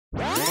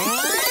Hey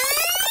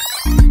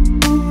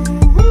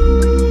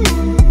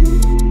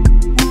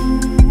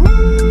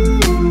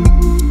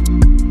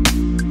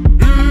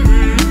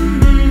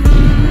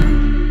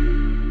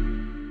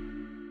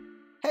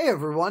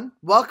everyone,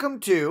 welcome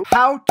to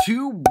How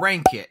to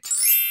Rank It.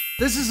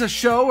 This is a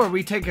show where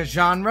we take a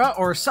genre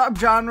or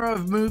subgenre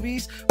of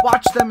movies,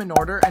 watch them in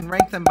order, and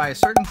rank them by a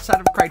certain set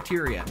of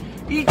criteria.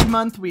 Each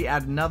month we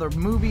add another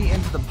movie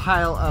into the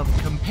pile of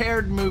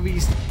compared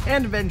movies,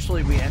 and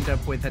eventually we end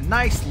up with a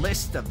nice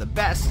list of the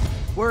best,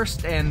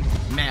 worst, and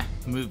meh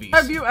movies.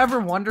 Have you ever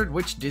wondered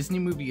which Disney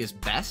movie is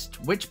best?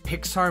 Which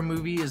Pixar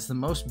movie is the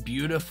most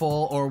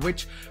beautiful? Or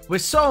which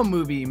Wiseau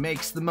movie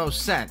makes the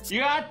most sense?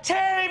 You are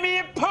tearing me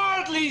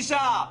apart,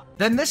 Lisa!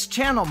 Then this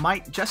channel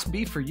might just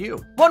be for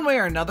you. One way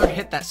or another,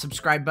 hit that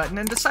subscribe button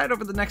and decide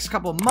over the next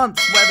couple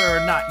months whether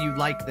or not you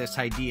like this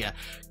idea.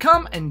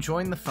 Come and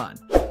join the fun.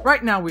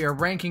 Right now we are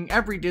ranking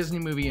every Disney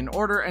movie in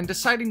order and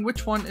deciding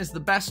which one is the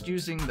best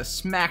using the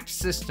SMACT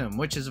system,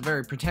 which is a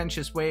very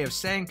pretentious way of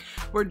saying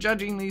we're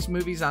judging these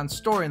movies on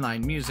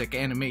storyline, music,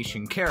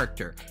 animation,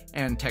 character,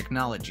 and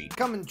technology.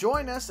 Come and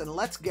join us and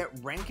let's get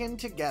ranking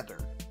together.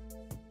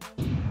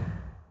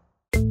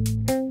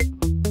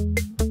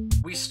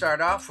 We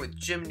start off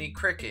with Jiminy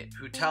Cricket,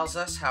 who tells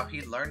us how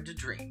he learned to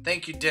dream.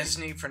 Thank you,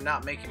 Disney, for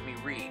not making me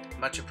read.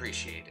 Much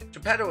appreciated.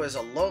 Geppetto is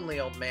a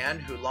lonely old man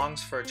who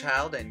longs for a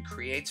child and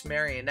creates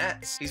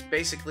marionettes. He's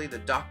basically the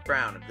Doc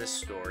Brown of this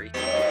story.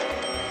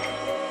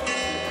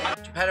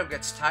 Geppetto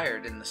gets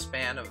tired in the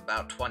span of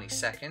about 20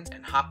 seconds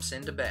and hops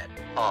into bed.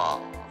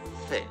 Oh,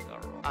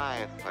 Figaro,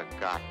 I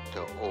forgot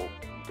to open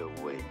the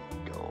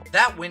window.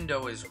 That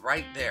window is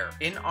right there,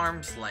 in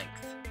arm's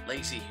length.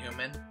 Lazy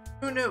human.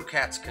 Who knew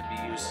cats could be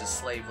used as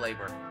slave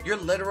labor? You're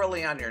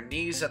literally on your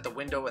knees at the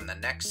window in the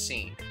next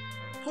scene.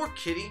 Poor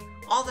kitty,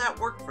 all that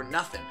work for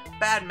nothing.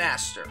 Bad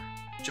master.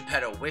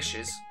 Geppetto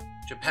wishes.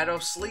 Geppetto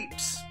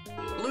sleeps.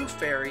 Blue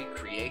Fairy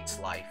creates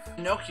life.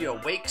 Pinocchio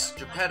wakes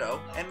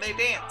Geppetto and they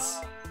dance.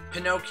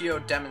 Pinocchio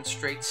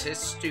demonstrates his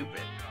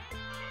stupid.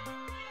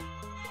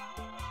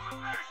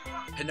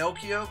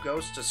 Pinocchio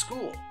goes to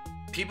school.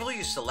 People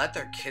used to let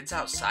their kids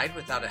outside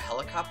without a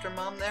helicopter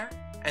mom there?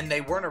 And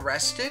they weren't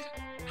arrested?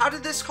 How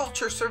did this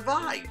culture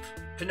survive?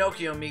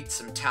 Pinocchio meets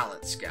some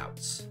talent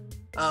scouts.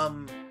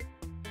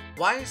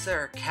 Why is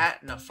there a cat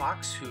and a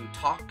fox who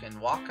talk and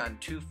walk on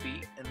 2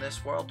 feet in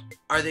this world?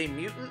 Are they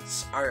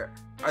mutants? Are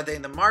they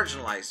the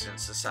marginalized in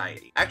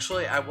society?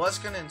 Actually, I was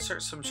going to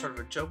insert some sort of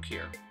a joke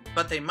here,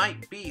 but they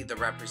might be the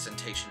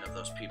representation of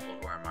those people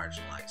who are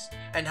marginalized,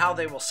 and how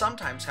they will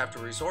sometimes have to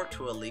resort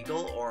to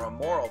illegal or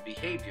immoral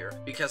behavior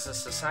because the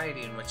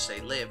society in which they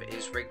live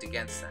is rigged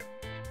against them.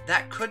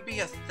 That could be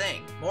a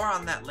thing. More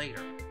on that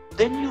later.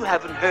 Then you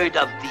haven't heard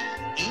of the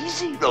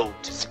easy road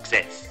to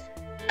success.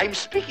 I'm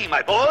speaking,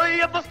 my boy,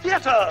 of the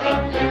theater.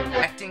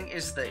 Acting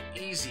is the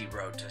easy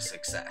road to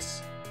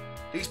success.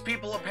 These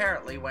people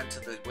apparently went to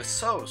the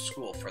Wiseau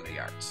School for the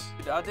Arts.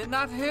 I did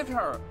not hit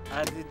her.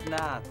 I did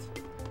not.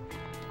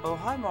 Oh,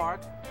 hi,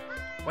 Mark.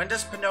 When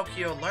does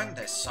Pinocchio learn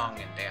this song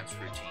and dance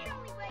routine?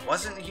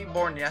 Wasn't he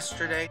born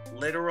yesterday?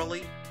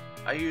 Literally?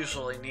 I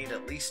usually need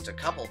at least a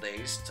couple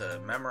days to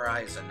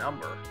memorize a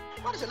number.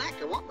 What does an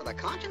actor want with a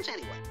conscience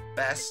anyway?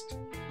 Best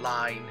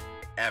line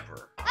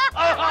ever.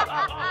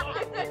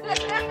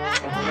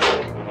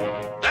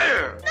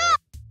 There!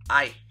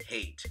 I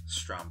hate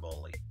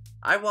Stromboli.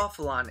 I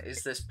waffle on,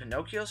 is this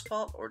Pinocchio's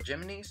fault, or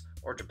Jiminy's,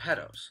 or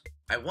Geppetto's?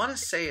 I want to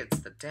say it's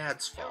the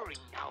dad's fault.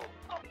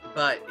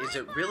 But is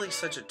it really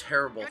such a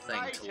terrible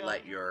thing to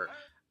let your,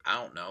 I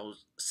don't know,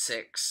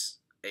 6,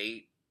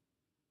 8,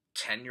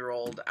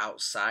 10-year-old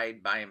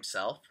outside by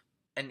himself?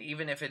 And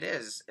even if it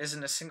is,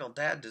 isn't a single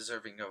dad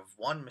deserving of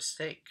one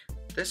mistake?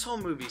 This whole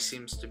movie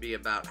seems to be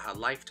about how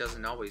life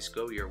doesn't always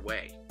go your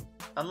way.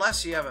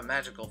 Unless you have a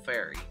magical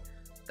fairy,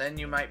 then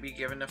you might be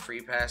given a free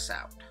pass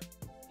out.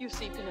 You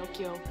see,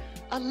 Pinocchio,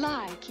 a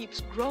lie keeps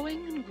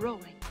growing and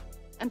growing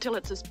until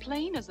it's as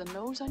plain as the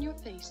nose on your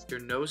face. Your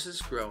nose is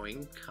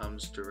growing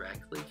comes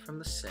directly from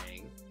the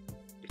saying,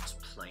 it's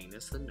plain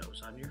as the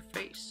nose on your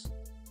face.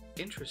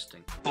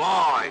 Interesting.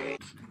 Boy!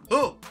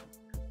 Oh!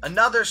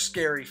 Another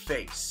scary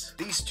face.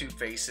 These two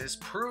faces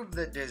prove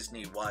that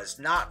Disney was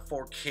not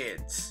for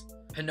kids.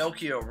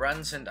 Pinocchio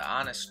runs into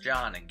Honest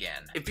John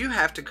again. If you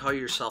have to call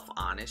yourself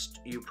honest,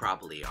 you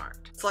probably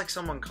aren't. It's like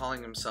someone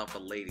calling himself a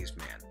ladies'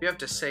 man. If you have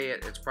to say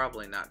it, it's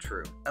probably not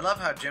true. I love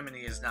how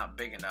Jiminy is not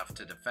big enough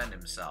to defend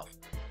himself.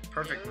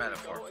 Perfect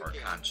metaphor for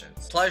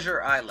conscience.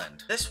 Pleasure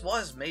Island. This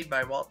was made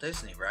by Walt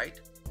Disney,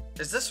 right?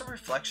 Is this a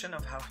reflection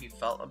of how he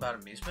felt about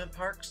amusement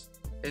parks?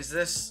 Is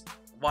this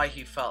why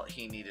he felt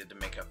he needed to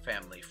make a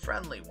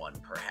family-friendly one,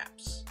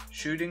 perhaps?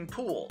 Shooting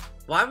pool.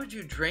 Why would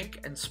you drink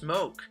and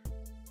smoke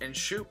and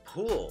shoot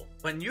pool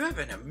when you have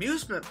an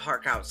amusement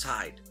park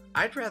outside?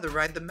 I'd rather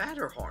ride the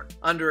Matterhorn.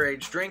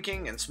 Underage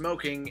drinking and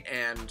smoking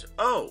and,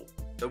 oh,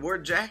 the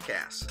word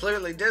jackass.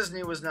 Clearly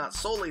Disney was not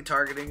solely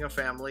targeting a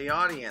family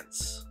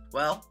audience.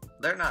 Well,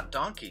 they're not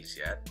donkeys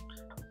yet.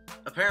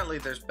 Apparently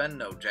there's been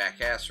no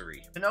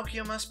jackassery.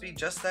 Pinocchio must be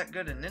just that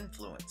good an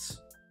influence.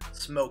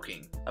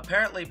 Smoking.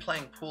 Apparently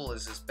playing pool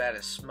is as bad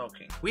as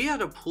smoking. We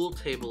had a pool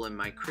table in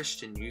my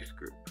Christian youth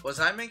group. Was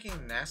I making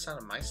an ass out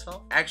of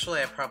myself?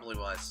 Actually, I probably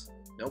was.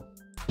 Nope.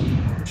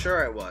 I'm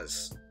sure I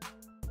was.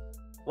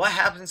 What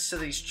happens to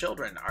these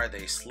children? Are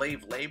they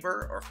slave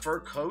labor, or fur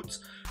coats,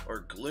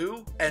 or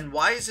glue? And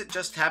why is it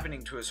just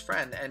happening to his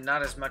friend and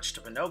not as much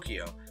to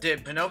Pinocchio?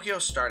 Did Pinocchio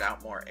start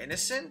out more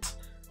innocent?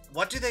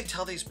 What do they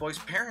tell these boys'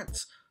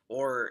 parents?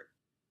 Or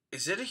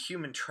is it a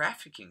human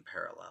trafficking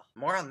parallel?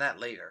 More on that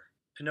later.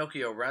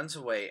 Pinocchio runs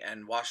away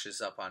and washes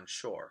up on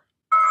shore.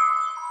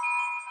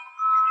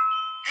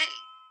 Hey,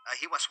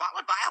 he was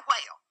swallowed by a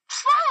whale.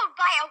 Swallowed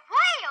by a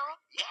whale?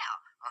 Yeah.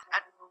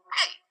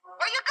 Hey,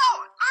 where you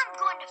going? I'm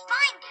going to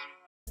find him.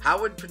 How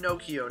would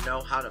Pinocchio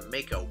know how to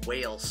make a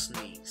whale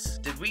sneeze?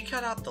 Did we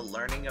cut out the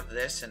learning of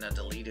this in a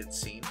deleted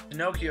scene?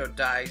 Pinocchio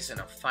dies in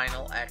a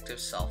final act of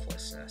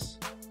selflessness.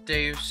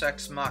 Deus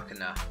Ex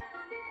Machina.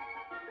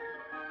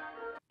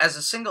 As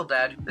a single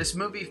dad, this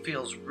movie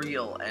feels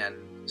real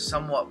and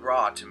somewhat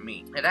raw to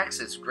me. It acts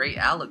as great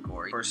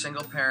allegory for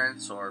single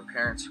parents or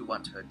parents who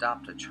want to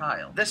adopt a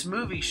child. This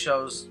movie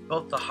shows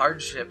both the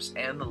hardships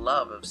and the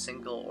love of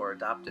single or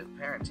adoptive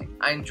parenting.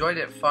 I enjoyed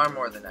it far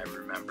more than I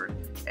remembered,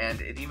 and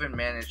it even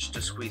managed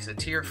to squeeze a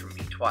tear from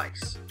me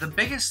twice. The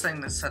biggest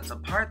thing that sets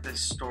apart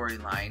this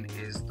storyline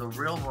is the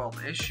real-world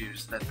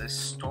issues that this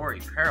story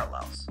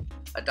parallels.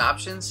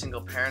 Adoption,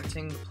 single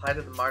parenting, the plight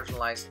of the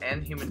marginalized,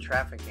 and human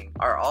trafficking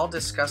are all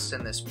discussed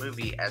in this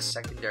movie as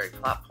secondary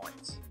plot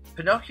points.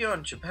 Pinocchio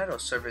and Geppetto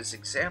serve as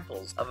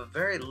examples of a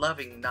very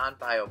loving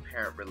non-bio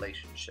parent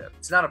relationship.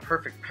 It's not a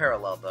perfect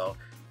parallel though,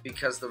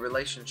 because the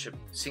relationship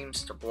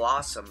seems to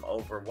blossom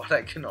over what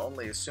I can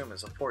only assume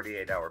is a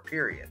 48-hour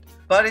period.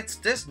 But it's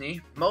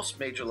Disney. Most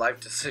major life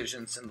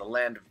decisions in the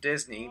land of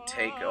Disney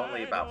take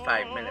only about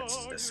 5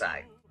 minutes to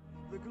decide.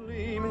 The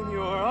gleam in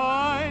your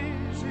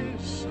eyes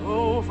is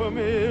so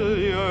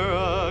familiar,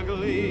 a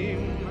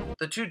gleam.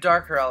 The two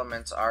darker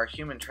elements are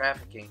human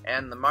trafficking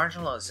and the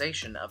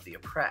marginalization of the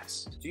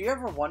oppressed. Do you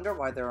ever wonder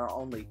why there are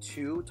only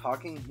 2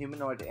 talking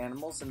humanoid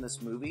animals in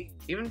this movie?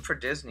 Even for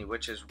Disney,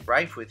 which is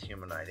rife with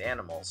humanoid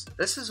animals,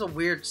 this is a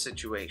weird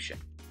situation.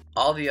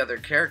 All the other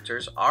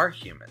characters are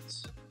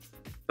humans.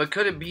 But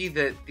could it be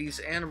that these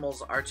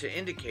animals are to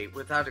indicate,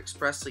 without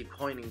expressly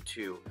pointing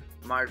to,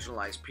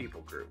 marginalized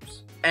people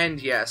groups?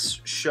 And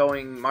yes,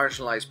 showing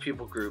marginalized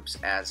people groups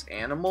as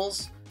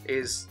animals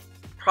is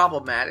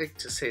problematic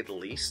to say the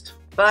least.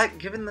 But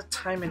given the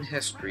time in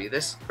history,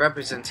 this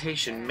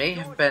representation may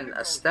have been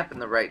a step in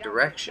the right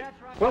direction.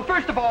 Well,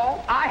 first of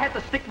all, I had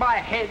to stick my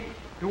head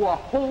through a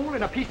hole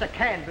in a piece of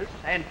canvas,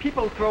 and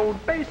people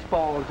throwed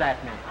baseballs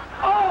at me.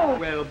 Oh,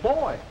 well,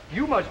 boy,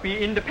 you must be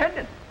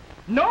independent.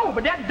 No,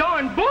 but that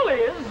darn bull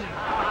is.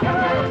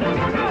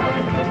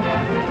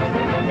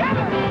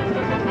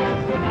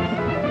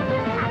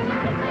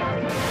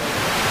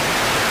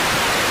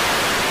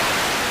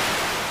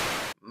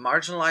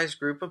 Marginalized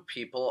group of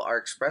people are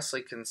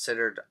expressly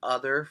considered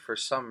other for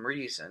some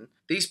reason.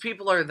 These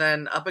people are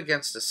then up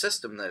against a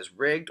system that is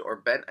rigged or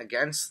bent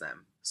against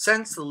them.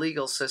 Since the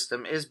legal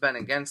system is bent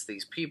against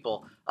these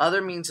people,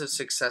 other means of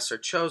success are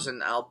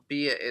chosen,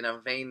 albeit in a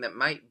vein that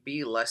might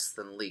be less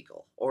than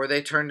legal. Or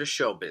they turn to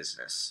show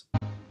business.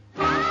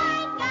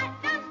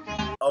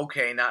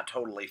 Okay, not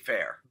totally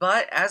fair.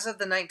 But as of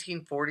the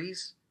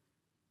 1940s,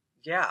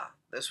 yeah,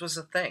 this was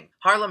a thing.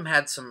 Harlem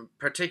had some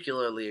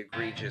particularly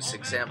egregious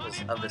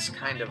examples of this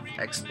kind of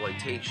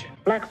exploitation.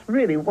 Blacks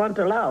really weren't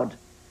allowed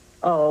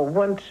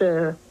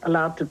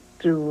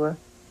to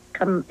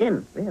come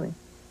in, really.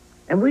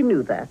 And we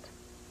knew that.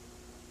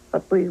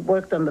 But we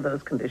worked under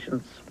those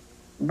conditions.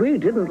 We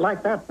didn't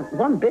like that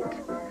one bit.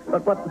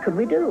 But what could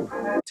we do?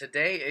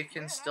 Today, it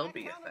can still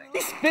be a thing.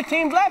 There's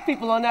 15 black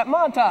people on that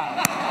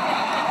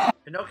montage.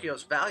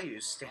 Pinocchio's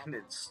values stand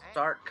in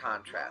stark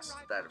contrast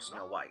to that of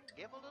Snow White.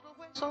 Give a little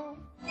whistle.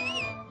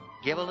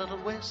 Give a little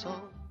whistle.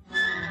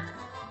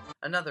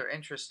 Another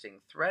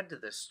interesting thread to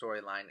this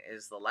storyline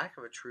is the lack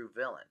of a true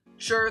villain.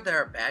 Sure, there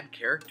are bad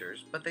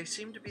characters, but they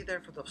seem to be there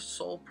for the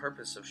sole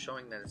purpose of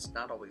showing that it's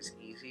not always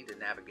easy to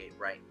navigate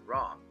right and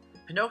wrong.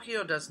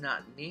 Pinocchio does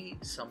not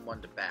need someone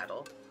to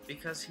battle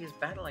because he is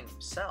battling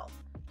himself.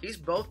 He's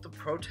both the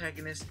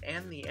protagonist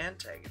and the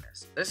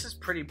antagonist. This is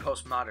pretty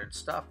postmodern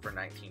stuff for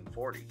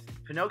 1940.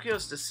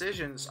 Pinocchio's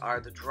decisions are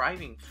the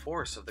driving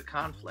force of the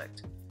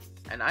conflict,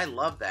 and I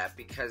love that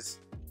because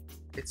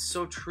it's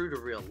so true to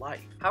real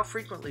life. How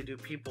frequently do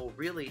people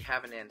really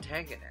have an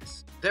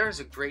antagonist? There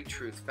is a great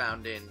truth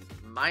found in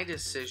my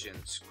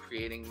decisions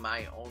creating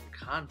my own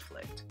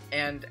conflict.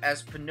 And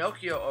as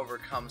Pinocchio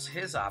overcomes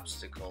his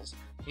obstacles,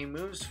 he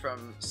moves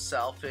from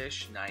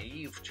selfish,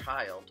 naive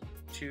child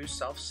to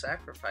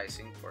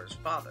self-sacrificing for his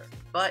father.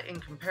 But in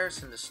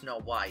comparison to Snow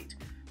White,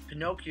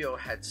 Pinocchio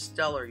had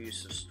stellar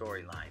use of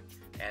storyline,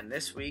 and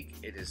this week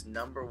it is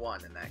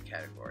 #1 in that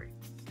category.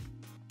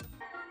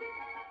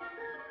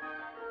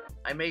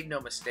 I made no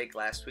mistake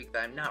last week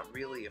that I'm not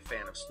really a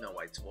fan of Snow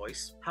White's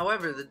voice.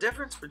 However, the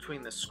difference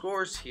between the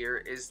scores here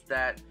is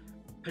that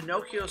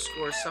Pinocchio's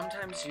score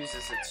sometimes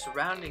uses its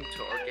surrounding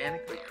to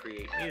organically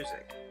create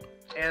music.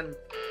 And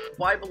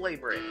why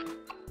belabor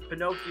it?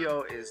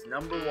 Pinocchio is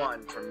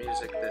 #1 for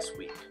music this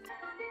week.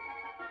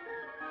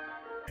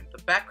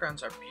 The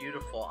backgrounds are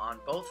beautiful on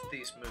both of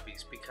these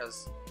movies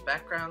because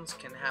backgrounds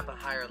can have a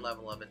higher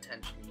level of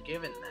attention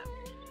given them.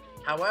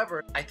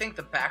 However, I think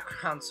the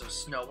backgrounds of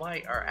Snow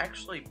White are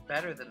actually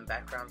better than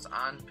backgrounds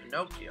on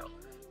Pinocchio.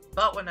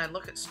 But when I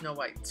look at Snow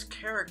White's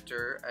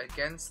character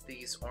against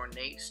these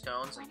ornate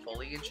stones and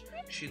foliage,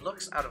 she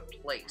looks out of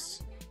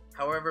place.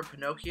 However,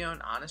 Pinocchio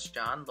and Honest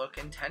John look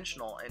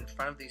intentional in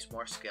front of these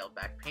more scaled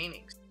back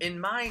paintings. In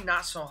my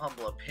not so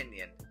humble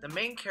opinion, the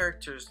main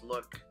characters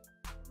look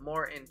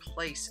more in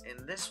place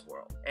in this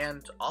world,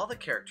 and all the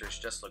characters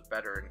just look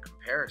better in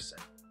comparison,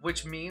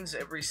 which means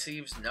it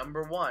receives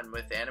 #1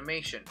 with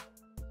animation.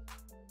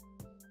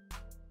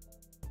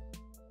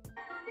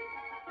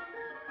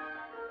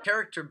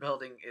 Character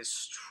building is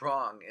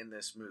strong in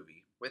this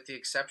movie, with the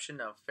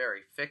exception of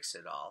Fairy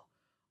Fix-It-All.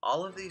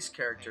 All of these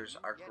characters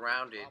are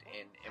grounded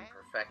in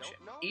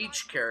imperfection.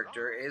 Each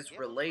character is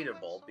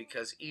relatable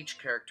because each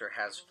character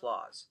has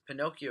flaws.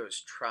 Pinocchio is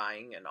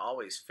trying and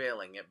always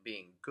failing at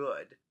being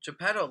good.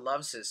 Geppetto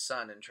loves his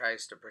son and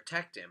tries to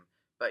protect him,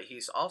 but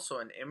he's also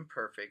an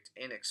imperfect,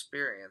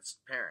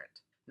 inexperienced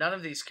parent. None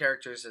of these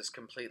characters is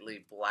completely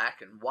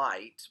black and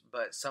white,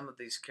 but some of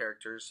these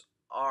characters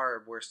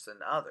are worse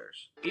than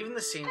others. Even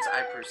the scenes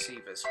I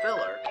perceive as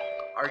filler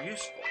are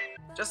useful.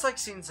 Just like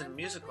scenes in a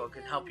musical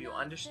can help you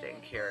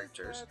understand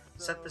characters,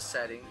 set the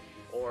setting,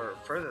 or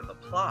further the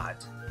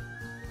plot,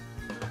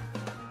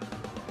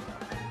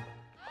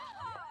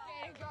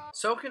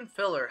 so can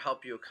filler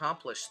help you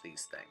accomplish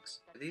these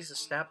things. These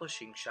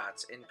establishing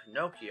shots in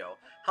Pinocchio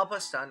help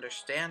us to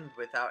understand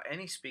without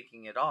any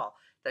speaking at all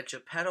that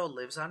Geppetto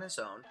lives on his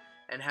own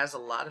and has a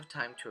lot of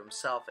time to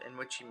himself in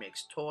which he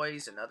makes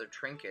toys and other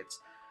trinkets.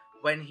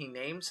 When he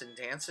names and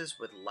dances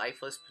with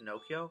lifeless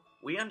Pinocchio,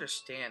 we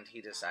understand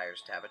he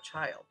desires to have a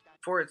child.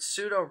 For its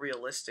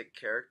pseudo-realistic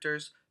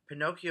characters,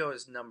 Pinocchio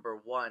is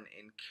 #1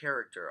 in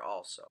character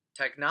also.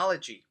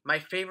 Technology. My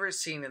favorite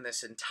scene in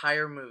this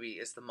entire movie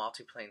is the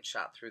multiplane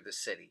shot through the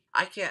city.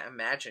 I can't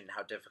imagine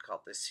how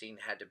difficult this scene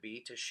had to be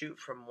to shoot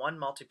from one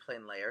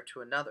multiplane layer to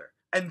another.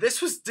 And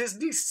this was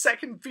Disney's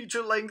second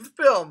feature-length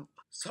film!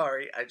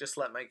 Sorry, I just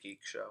let my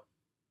geek show.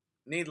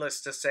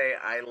 Needless to say,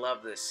 I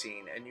love this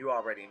scene, and you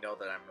already know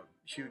that I'm a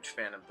huge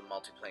fan of the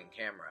multiplane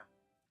camera.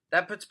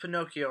 That puts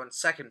Pinocchio in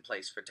second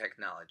place for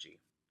technology.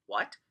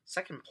 What?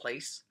 Second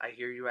place, I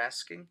hear you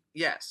asking?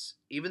 Yes,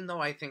 even though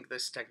I think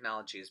this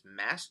technology is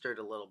mastered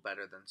a little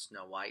better than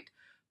Snow White,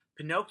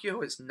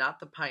 Pinocchio is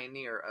not the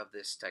pioneer of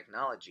this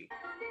technology.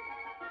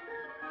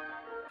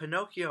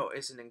 Pinocchio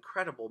is an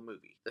incredible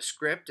movie. The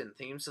script and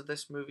themes of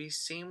this movie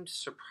seemed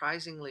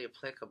surprisingly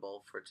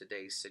applicable for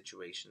today's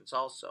situations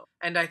also,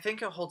 and I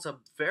think it holds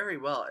up very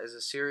well as a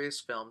serious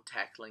film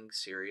tackling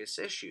serious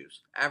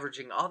issues.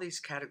 Averaging all these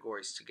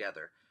categories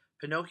together,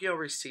 Pinocchio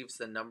receives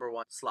the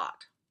 #1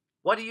 slot.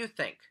 What do you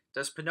think?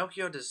 Does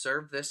Pinocchio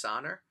deserve this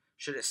honor?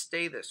 Should it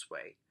stay this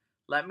way?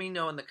 Let me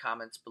know in the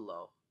comments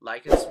below.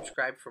 Like and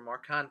subscribe for more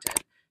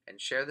content, and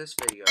share this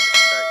video to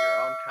start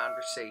your own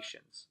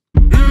conversations.